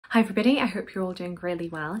Hi everybody, I hope you're all doing really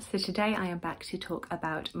well. So today I am back to talk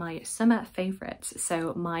about my summer favourites,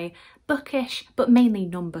 so my bookish but mainly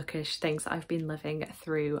non-bookish things that I've been living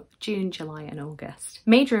through June, July and August.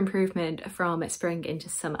 Major improvement from spring into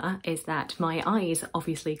summer is that my eyes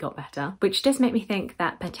obviously got better, which does make me think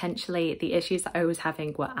that potentially the issues that I was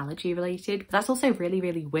having were allergy related. But that's also really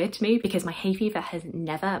weird to me because my hay fever has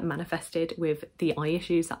never manifested with the eye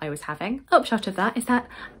issues that I was having. Upshot of that is that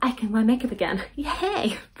I can wear makeup again.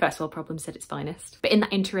 Yay! First world problems at its finest. But in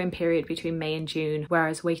that interim period between May and June, where I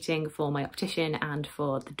was waiting for my optician and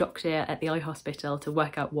for the doctor at the eye hospital to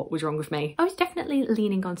work out what was wrong with me, I was definitely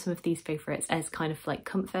leaning on some of these favourites as kind of like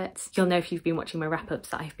comforts. You'll know if you've been watching my wrap-ups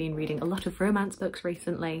that I've been reading a lot of romance books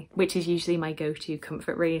recently, which is usually my go-to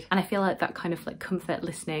comfort read. And I feel like that kind of like comfort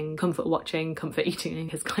listening, comfort watching, comfort eating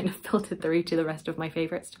has kind of filtered through to the rest of my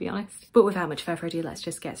favourites, to be honest. But without much further ado, let's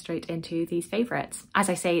just get straight into these favourites. As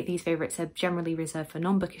I say, these favourites are generally reserved for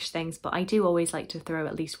non-bookish things, but I do always like to throw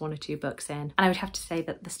at least 1 or 2 books in. And I would have to say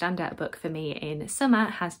that the standout book for me in summer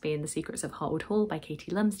has been The Secrets of Hartwood Hall by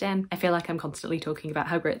Lumsden. I feel like I'm constantly talking about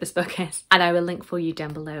how great this book is, and I will link for you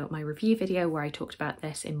down below my review video where I talked about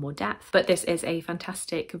this in more depth. But this is a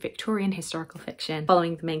fantastic Victorian historical fiction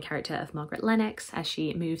following the main character of Margaret Lennox as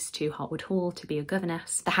she moves to Hartwood Hall to be a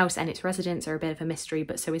governess. The house and its residents are a bit of a mystery,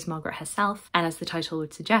 but so is Margaret herself, and as the title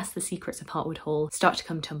would suggest, the secrets of Hartwood Hall start to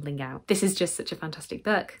come tumbling out. This is just such a fantastic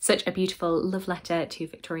book, such a beautiful love letter to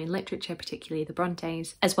Victorian literature, particularly the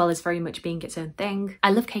Brontes, as well as very much being its own thing.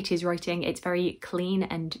 I love Katie's writing. It's very clean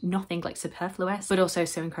and nothing like superfluous, but also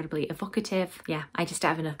so incredibly evocative. Yeah, I just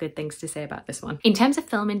have enough good things to say about this one. In terms of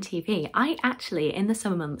film and TV, I actually in the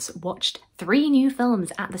summer months watched 3 new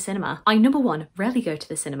films at the cinema. I, number 1, rarely go to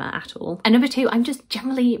the cinema at all, and number 2, I'm just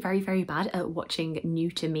generally very bad at watching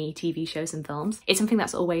new to me TV shows and films. It's something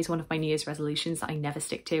that's always one of my New Year's resolutions that I never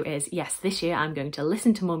stick to is, yes, this year I'm going to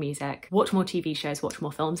listen to more music, watch more TV shows, watch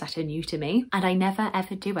more films that are new to me, and I never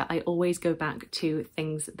ever do it. I always go back to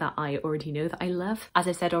things that I already know that I love. As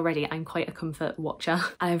I said already, I'm quite a comfort watcher.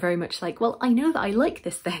 I'm very much like, well, I know that I like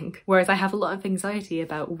this thing, whereas I have a lot of anxiety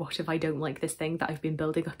about what if I don't like this thing that I've been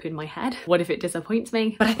building up in my head? What if it disappoints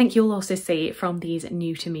me? But I think you'll also see from these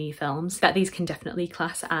new to me films that these can definitely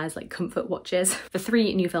class as like comfort watches. The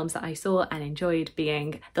 3 new films that I saw and enjoyed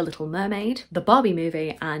being The Little Mermaid, the Barbie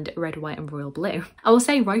movie, and Red, White and Royal Blue. I will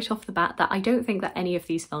say right off the bat that I don't think that any of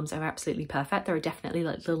these films are absolutely perfect. There are definitely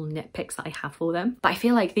like little nitpicks that I have for them, but I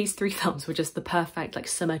feel like these 3 films were just the perfect like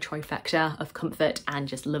summer trifecta of comfort and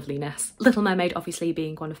just loveliness. Little Mermaid obviously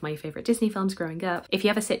being one of my favourite Disney films growing up. If you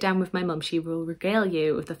ever sit down with my mum, she will regale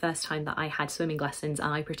you with the first time that I had swimming lessons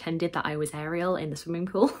and I pretended that I was Ariel in the swimming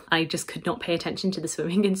pool. I just could not pay attention to the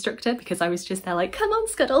swimming instructor because I was just there like, come on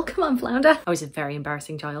Scuttle, come on Flounder. I was a very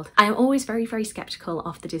embarrassing child. I am always very sceptical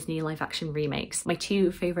of the Disney live action remakes. My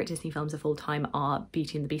 2 favourite Disney films of all time are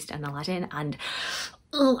Beauty and the Beast and Aladdin, and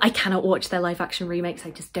I cannot watch their live action remakes. I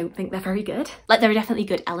just don't think they're very good. Like, there are definitely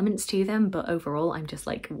good elements to them, but overall I'm just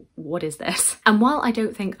like, what is this? And while I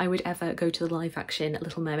don't think I would ever go to the live action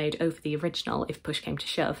Little Mermaid over the original if push came to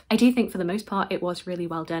shove, I do think for the most part it was really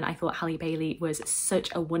well done. I thought Halle Bailey was such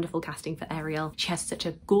a wonderful casting for Ariel. She has such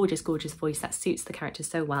a gorgeous voice that suits the character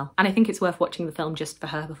so well. And I think it's worth watching the film just for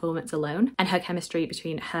her performance alone. And her chemistry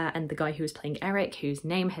between her and the guy who was playing Eric, whose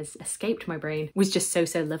name has escaped my brain, was just so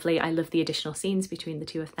lovely. I love the additional scenes between the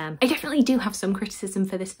 2 of them. I definitely do have some criticism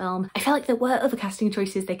for this film. I feel like there were other casting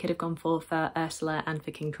choices they could have gone for Ursula and for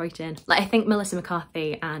King Triton. Like, I think Melissa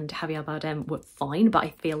McCarthy and Javier Bardem were fine, but I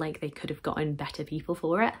feel like they could have gotten better people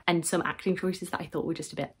for it. And some acting choices that I thought were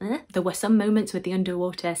just a bit There were some moments with the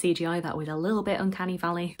underwater CGI that was a little bit uncanny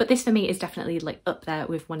valley, but this for me is definitely like up there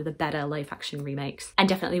with one of the better live action remakes, and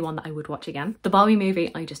definitely one that I would watch again. The Barbie movie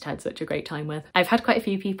I just had such a great time with. I've had quite a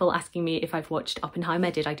few people asking me if I've watched Oppenheimer.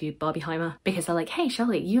 Did I do Barbieheimer? Because they're like, hey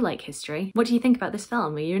Charlotte, you like history. What do you think about this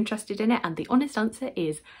film? Are you interested in it? And the honest answer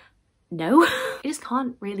is no. I just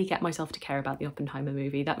can't really get myself to care about the Oppenheimer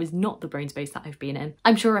movie. That was not the brain space that I've been in.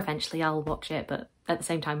 I'm sure eventually I'll watch it, but at the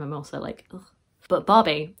same time I'm also like, ugh. But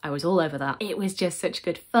Barbie, I was all over that. It was just such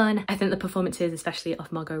good fun. I think the performances, especially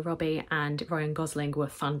of Margot Robbie and Ryan Gosling, were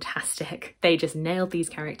fantastic. They just nailed these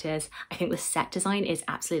characters. I think the set design is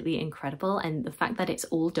absolutely incredible, and the fact that it's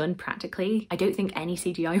all done practically. I don't think any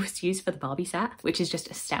CGI was used for the Barbie set, which is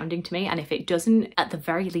just astounding to me. And if it doesn't at the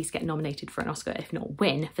very least get nominated for an Oscar, if not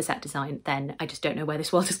win for set design, then I just don't know where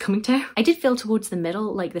this world is coming to. I did feel towards the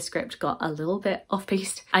middle like the script got a little bit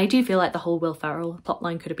off-piste. I do feel like the whole Will Ferrell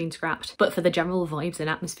plotline could have been scrapped, but for the general general vibes and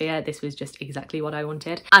atmosphere, this was just exactly what I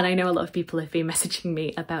wanted. And I know a lot of people have been messaging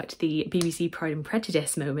me about the BBC Pride and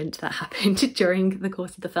Prejudice moment that happened during the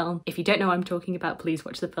course of the film. If you don't know what I'm talking about, please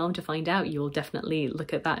watch the film to find out. You'll definitely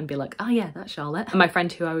look at that and be like, oh yeah, that's Charlotte. And my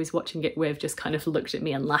friend who I was watching it with just kind of looked at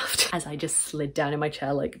me and laughed as I just slid down in my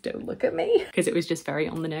chair like, don't look at me, because it was just very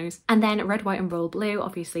on the nose. And then Red, White and Royal Blue,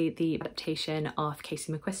 obviously the adaptation of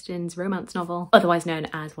Casey McQuiston's romance novel, otherwise known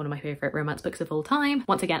as one of my favourite romance books of all time.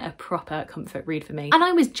 Once again, a proper comfort read for me. And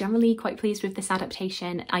I was generally quite pleased with this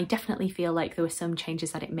adaptation. I definitely feel like there were some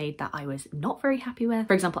changes that it made that I was not very happy with.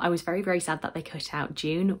 For example, I was very, very sad that they cut out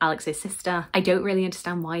June, Alex's sister. I don't really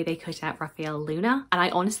understand why they cut out Raphael Luna. And I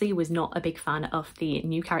honestly was not a big fan of the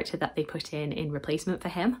new character that they put in replacement for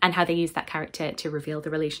him, and how they used that character to reveal the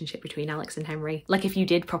relationship between Alex and Henry. Like, if you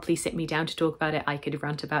did properly sit me down to talk about it, I could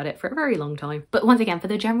rant about it for a very long time. But once again, for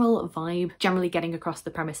the general vibe, generally getting across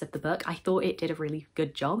the premise of the book, I thought it did a really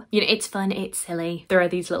good job. You know, it's fun, it's silly. There are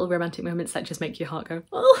these little romantic moments that just make your heart go,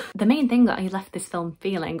 oh. The main thing that I left this film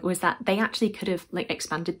feeling was that they actually could have like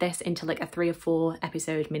expanded this into like a 3 or 4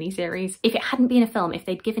 episode miniseries. If it hadn't been a film, if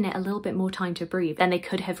they'd given it a little bit more time to breathe, then they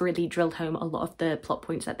could have really drilled home a lot of the plot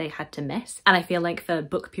points that they had to miss. And I feel like for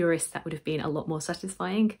book purists, that would have been a lot more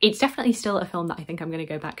satisfying. It's definitely still a film that I think I'm going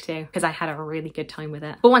to go back to because I had a really good time with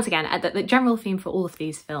it. But once again, the general theme for all of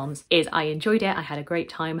these films is I enjoyed it, I had a great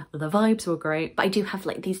time, the vibes were great, but I do have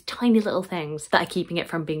like these tiny little things that are keeping it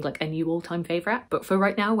from being like a new all-time favourite. But for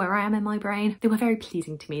right now, where I am in my brain, they were very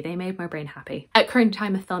pleasing to me. They made my brain happy. At current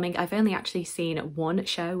time of filming, I've only actually seen one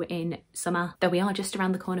show in summer, though we are just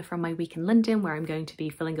around the corner from my week in London where I'm going to be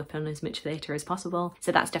filling up on as much theatre as possible.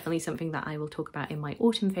 So that's definitely something that I will talk about in my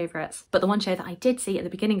autumn favourites. But the one show that I did see at the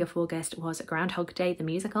beginning of August was Groundhog Day the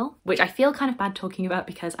musical, which I feel kind of bad talking about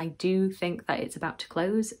because I do think that it's about to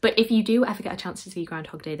close. But if you do ever get a chance to see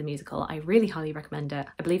Groundhog Day the musical, I really highly recommend it.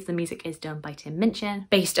 I believe the music is done by Tim Minchin,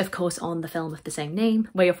 based of course on the film of the same name,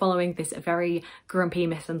 where you're following this very grumpy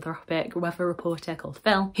misanthropic weather reporter called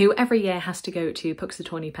Phil, who every year has to go to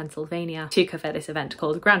Punxsutawney, Pennsylvania to cover this event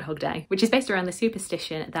called Groundhog Day, which is based around the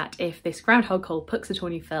superstition that if this groundhog called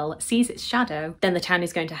Punxsutawney Phil sees its shadow, then the town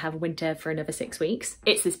is going to have winter for another 6 weeks.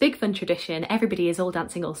 It's this big fun tradition, everybody is all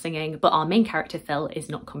dancing, all singing, but our main character Phil is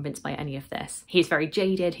not convinced by any of this. He's very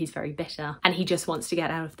jaded, he's very bitter, and he just wants to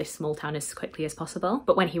get out of this small town as quickly as possible.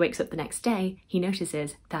 But when he wakes up the next day, he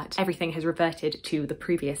notices that everything has reverted to the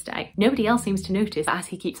previous day. Nobody else seems to notice, but as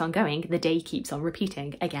he keeps on going, the day keeps on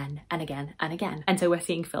repeating again and again and again. And so we're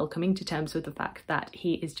seeing Phil coming to terms with the fact that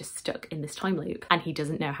he is just stuck in this time loop and he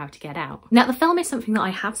doesn't know how to get out. Now, the film is something that I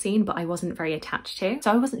have seen, but I wasn't very attached to,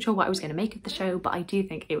 so I wasn't sure what I was going to make of the show, but I do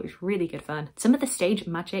think it was really good fun. Some of the stage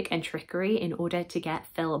magic and trickery in order to get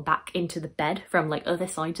Phil back into the bed from like other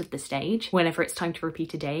sides of the stage whenever it's time to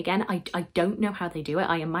repeat a day again, I don't know how they do it.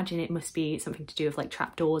 I imagine it must be something to do with like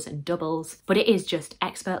trapdoors and doubles, but it is just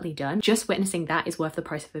expertly done. Just witnessing that is worth the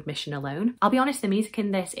price of admission alone. I'll be honest, the music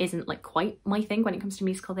in this isn't like quite my thing when it comes to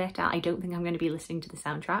musical theatre. I don't think I'm going to be listening to the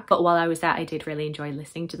soundtrack, but while I was there, I did really enjoy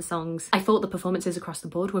listening to the songs. I thought the performances across the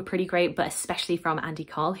board were pretty great, but especially from Andy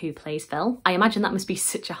Carl, who plays Phil. I imagine that must be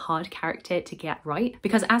such a hard character to get right,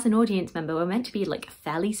 because as an audience member, we're meant to be like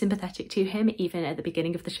fairly sympathetic to him, even at the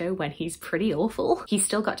beginning of the show when he's pretty awful. He's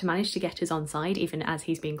still got to manage to get us on side, even as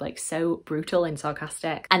he's being like so brutal and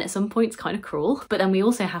sarcastic, and at some points kind of cruel. But then we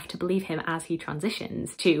also have to believe him as he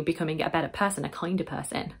transitions to becoming a better person, a kinder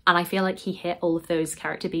person. And I feel like he hit all of those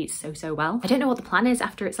character beats so well. I don't know what the plan is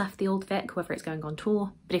after it's left the old Vic, whether it's going on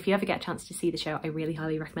tour, but if you ever get a chance to see the show, I really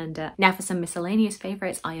highly recommend it. Now for some miscellaneous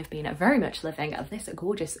favourites, I have been very much living this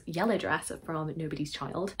gorgeous yellow dress from Nobody's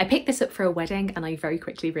Child. I picked this up for a wedding and I very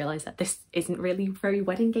quickly realised that this isn't really very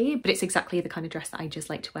wedding-y, but it's exactly the kind of dress that I just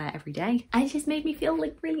like to wear every day. And it just made me feel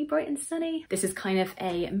like really bright and sunny. This is kind of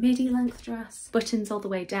a midi length dress, buttons all the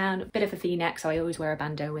way down, a bit of a v-neck, so I always wear a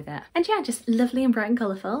bandeau with it. And yeah, just lovely and bright and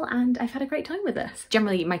colourful, and I've had a great time with this.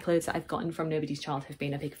 Generally, my clothes that I've gotten from Nobody's Child have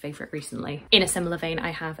been a big favourite recently. In a similar vein,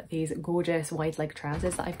 I have these gorgeous wide leg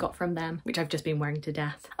trousers that I've got from them, which I've just been wearing to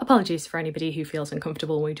death. Apologies for anybody who feels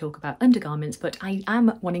uncomfortable when we talk about undergarments, but I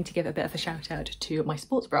am wanting to give a bit of a shout out to my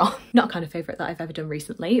sports bra. Not a kind of favourite that I've ever done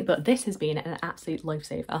recently, but this has been an absolute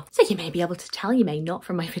lifesaver. So you may be able to tell, you may not,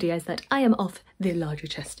 from my videos that I am of the larger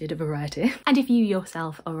chested variety. And if you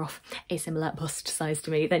yourself are of a similar bust size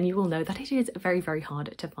to me, then you will know that it is very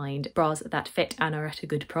hard to find bras that fit and are at a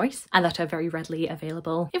good price and that are very readily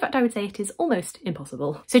available. In fact, I would say it is almost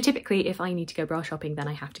impossible. So typically if I need to go bra shopping, then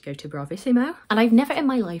I have to go to Bravissimo. And I've never in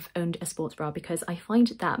my life owned a sports bra because I find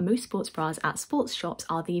that most sports bras at sports shops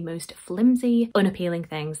are the most flimsy, unappealing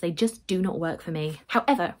things. They just do not work for me.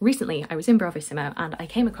 However, recently I was in Bravissimo and I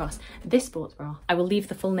came across this sports bra. I will leave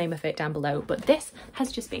the full name of it down below, but this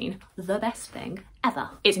has just been the best thing ever.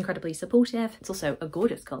 It's incredibly supportive. It's also a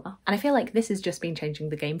gorgeous colour. And I feel like this has just been changing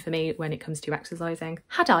the game for me when it comes to exercising.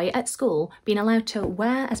 Had I, at school, been allowed to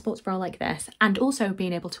wear a sports bra like this and also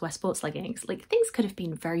being able to wear sports leggings, like things could have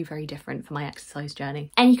been very, very different for my exercise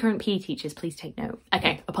journey. Any current PE teachers, please take note.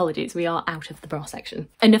 Okay, apologies, we are out of the bra section.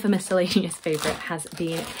 Another miscellaneous favourite has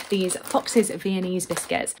been these Fox's Viennese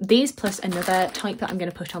biscuits. These plus another type that I'm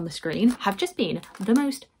going to put on the screen have just been the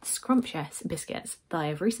most scrumptious biscuits that I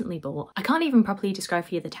have recently bought. I can't even properly describe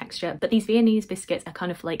for you the texture, but these Viennese biscuits are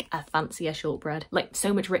kind of like a fancier shortbread, like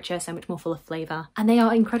so much richer, so much more full of flavour, and they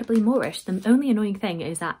are incredibly moreish. The only annoying thing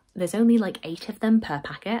is that there's only like 8 of them per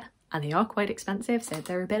packet, and they are quite expensive, so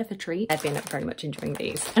they're a bit of a treat. I've been very much enjoying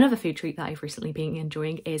these. Another food treat that I've recently been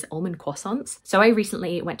enjoying is almond croissants. So I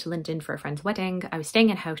recently went to London for a friend's wedding. I was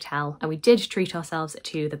staying in a hotel and we did treat ourselves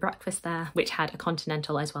to the breakfast there, which had a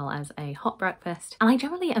continental as well as a hot breakfast. And I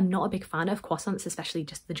generally am not a big fan of croissants, especially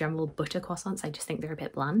just the general butter croissants. I just think they're a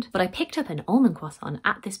bit bland. But I picked up an almond croissant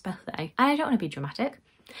at this birthday, and I don't want to be dramatic,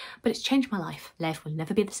 but it's changed my life. Life will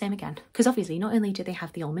never be the same again. Because obviously not only do they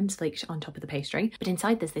have the almonds flaked on top of the pastry, but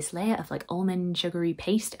inside there's this layer of like almond sugary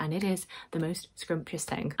paste, and it is the most scrumptious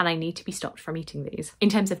thing. And I need to be stopped from eating these. In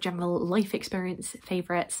terms of general life experience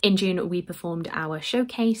favourites, in June we performed our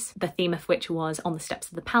showcase, the theme of which was On the Steps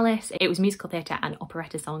of the Palace. It was musical theatre and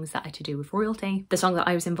operetta songs that are to do with royalty. The song that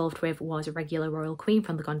I was involved with was a regular royal queen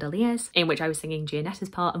from the Gondoliers, in which I was singing Gianetta's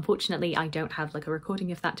part. Unfortunately, I don't have like a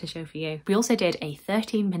recording of that to show for you. We also did a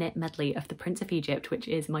 13-minute medley of the Prince of Egypt, which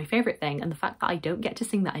is my favourite thing, and the fact that I don't get to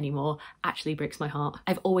sing that anymore actually breaks my heart.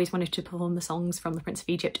 I've always wanted to perform the songs from the Prince of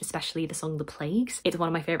Egypt, especially the song The Plagues. It's one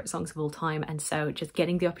of my favourite songs of all time, and so just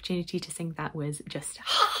getting the opportunity to sing that was just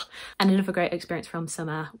And another great experience from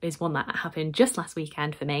summer is one that happened just last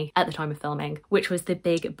weekend for me at the time of filming, which was the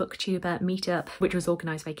big booktuber meetup, which was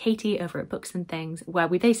organised by Katie over at Books and Things, where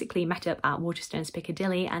we basically met up at Waterstones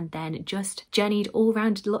Piccadilly and then just journeyed all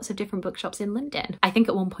around lots of different bookshops in London. I think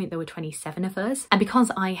at one point there were 27 of us, and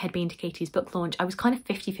because I had been to Katie's book launch, I was kind of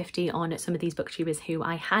 50-50 on some of these booktubers who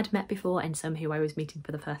I had met before and some who I was meeting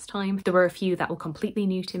for the first time. There were a few that were completely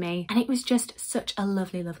new to me, and it was just such a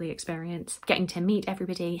lovely, lovely experience. Getting to meet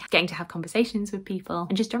everybody, getting to have conversations with people,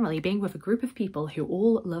 and just generally being with a group of people who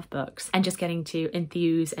all love books, and just getting to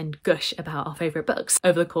enthuse and gush about our favourite books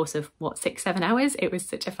over the course of, what, 6-7 hours? It was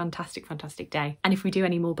such a fantastic, fantastic day. And if we do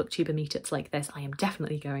any more booktuber meetups like this, I am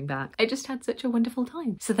definitely going back. I just had such a wonderful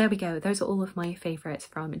time. So there we go. Those are all of my favourites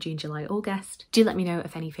from June, July, August. Do let me know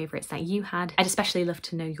of any favourites that you had. I'd especially love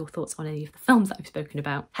to know your thoughts on any of the films that I've spoken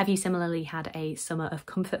about. Have you similarly had a summer of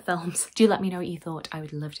comfort films? Do let me know what you thought. I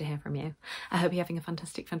would love to hear from you. I hope you're having a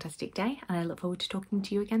fantastic, fantastic day, and I look forward to talking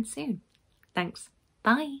to you again soon. Thanks.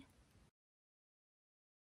 Bye.